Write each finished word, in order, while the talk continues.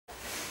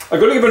I'm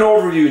going to give an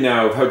overview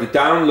now of how to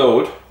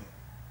download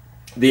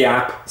the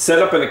app, set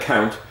up an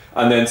account,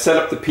 and then set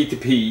up the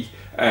P2P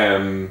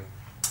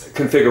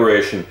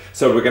configuration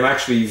so we can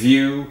actually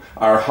view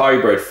our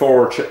hybrid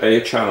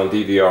 8 channel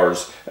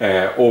DVRs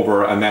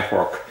over a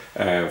network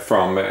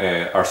from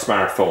our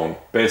smartphone,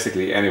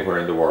 basically anywhere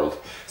in the world.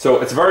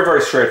 So it's a very,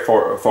 very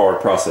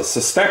straightforward process.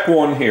 So step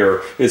one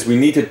here is we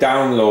need to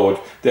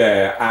download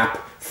the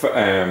app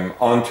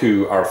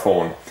onto our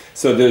phone.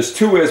 So there's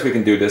two ways we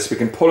can do this. We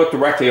can pull it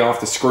directly off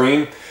the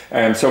screen.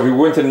 So if we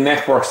go into the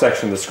network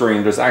section of the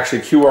screen, there's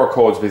actually QR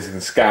codes we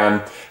can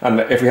scan, and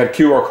if we had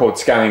QR code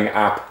scanning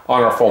app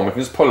on our phone, we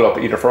can just pull it up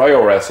either for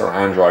iOS or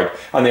Android,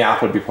 and the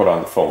app will be put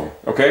on the phone.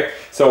 Okay,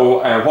 so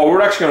what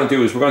we're actually going to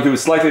do is we're going to do a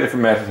slightly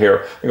different method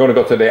here. I'm going to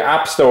go to the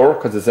App Store,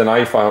 because it's an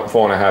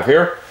iPhone I have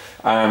here,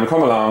 and we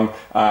come along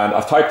and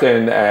I've typed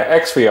in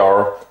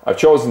XVR, I've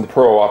chosen the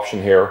Pro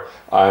option here,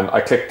 and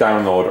I click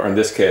download, or in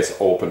this case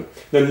open.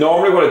 Now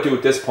normally what I do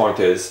at this point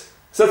is,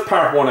 so that's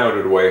part one out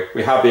of the way,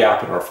 we have the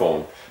app on our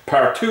phone.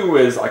 Part two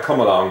is I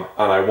come along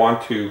and I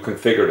want to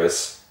configure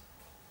this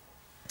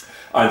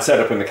and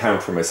set up an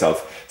account for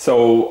myself.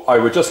 So I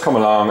would just come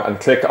along and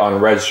click on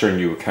register a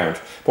new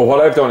account. But what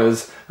I've done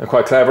is I'm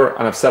quite clever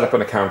and I've set up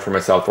an account for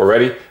myself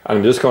already, and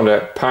I'm just going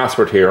to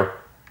password here.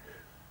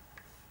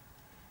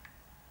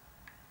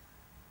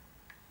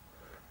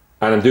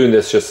 And I'm doing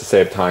this just to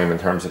save time in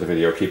terms of the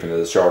video, keeping it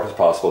as short as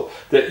possible.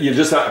 You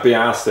just have to be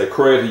asked to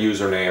create a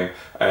username,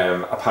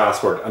 a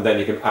password, and then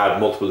you can add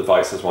multiple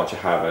devices once you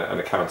have an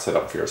account set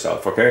up for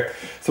yourself, okay?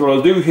 So what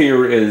I'll do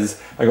here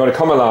is I'm going to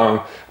come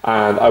along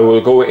and I will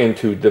go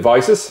into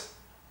devices.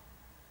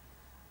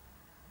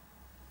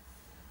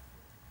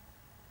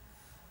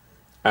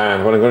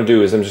 And what I'm going to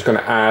do is I'm just going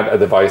to add a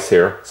device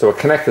here. So a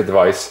connected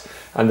device.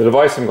 And the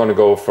device I'm going to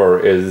go for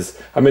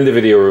is, I'm in the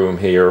video room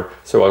here,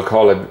 so I'll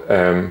call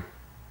it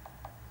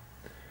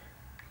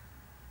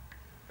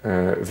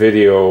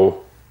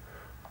video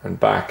and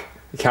back.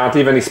 You can't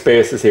leave any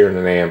spaces here in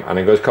the name, and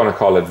I'm just going to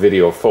call it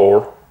video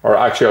 4, or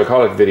actually I'll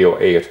call it video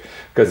 8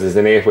 because it's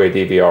an 8-way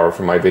DVR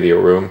from my video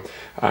room.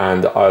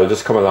 And I'll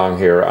just come along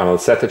here and I'll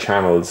set the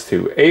channels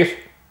to 8.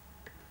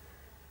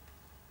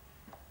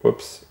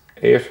 Whoops,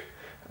 8.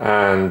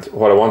 And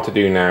what I want to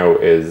do now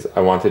is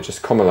I want to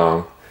just come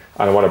along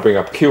and I want to bring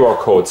up QR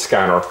code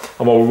scanner.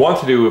 And what we want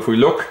to do, if we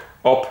look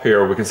up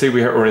here, we can see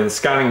we're in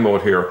scanning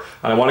mode here,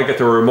 and I want to get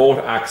the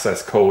remote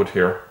access code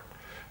here.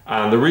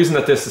 And the reason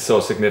that this is so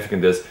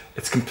significant is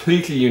it's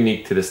completely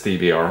unique to this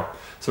DVR.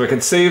 So I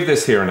can save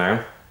this here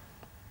now,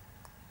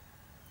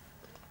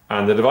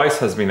 and the device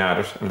has been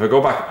added. And if I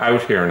go back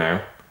out here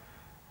now,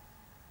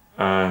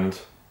 and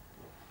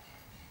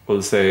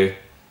we'll say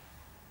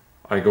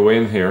I go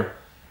in here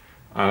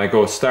and I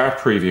go start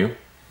preview,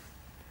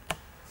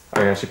 I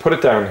can actually put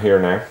it down here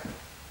now.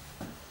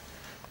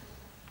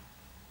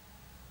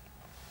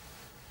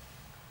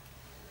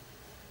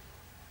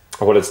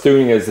 What it's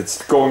doing is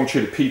it's going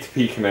through the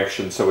P2P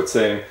connection, so it's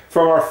saying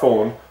from our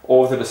phone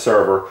over to the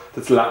server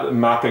that's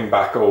mapping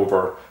back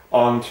over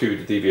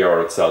onto the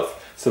DVR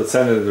itself. So it's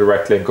sending a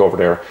direct link over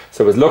there.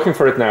 So it's looking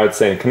for it now, it's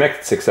saying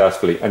connected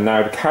successfully, and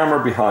now the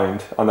camera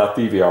behind on that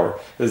DVR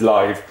is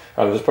live.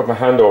 I'll just put my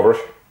hand over it.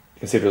 You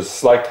can see there's a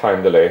slight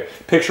time delay.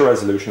 Picture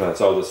resolution, and it's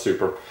all this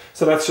super.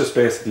 So that's just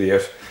basically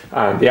it.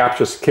 And the app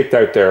just kicked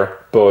out there,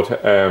 but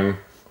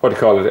what do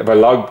you call it? If I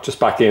log just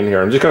back in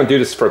here, I'm just going to do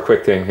this for a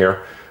quick thing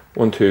here.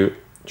 1, 2,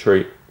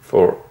 3,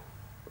 4,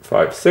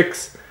 5,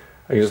 6.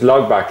 I can just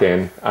log back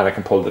in and I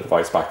can pull the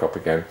device back up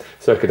again.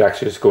 So I could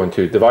actually just go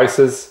into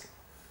devices,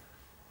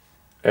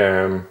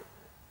 in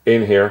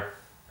here,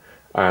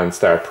 and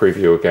start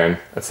preview again.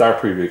 And start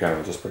preview again,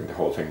 I'll just bring the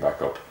whole thing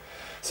back up.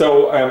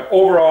 So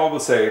overall we'll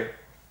say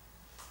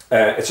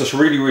it's just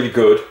really, really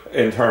good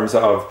in terms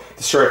of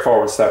the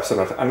straightforward steps in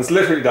it. And it's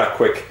literally that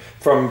quick.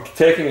 From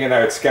taking it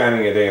out,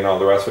 scanning it in, all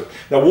the rest of it.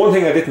 Now, one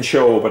thing I didn't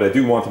show, but I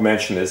do want to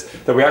mention, is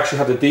that we actually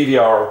have the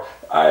DVR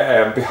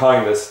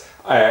behind us,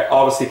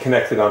 obviously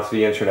connected onto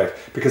the internet,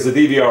 because the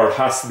DVR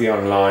has to be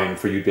online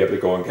for you to be able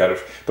to go and get it.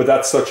 But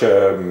that's such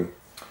a,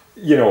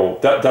 you know,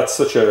 that's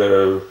such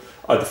a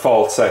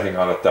default setting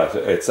on it that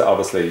it's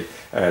obviously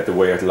the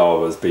way it'll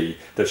always be,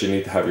 that you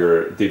need to have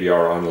your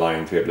DVR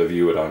online to be able to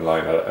view it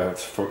online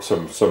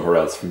somewhere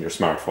else from your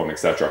smartphone,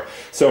 etc.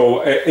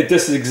 So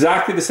this is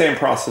exactly the same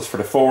process for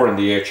the 4 and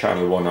the 8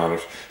 channel one on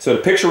it. So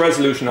the picture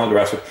resolution, all the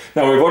rest of it.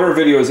 Now we have other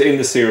videos in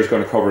the series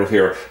going to cover it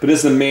here, but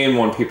this is the main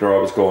one people are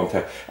always going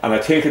to, and I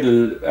think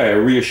it'll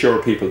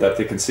reassure people that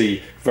they can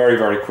see very,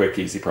 very quick,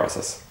 easy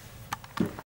process.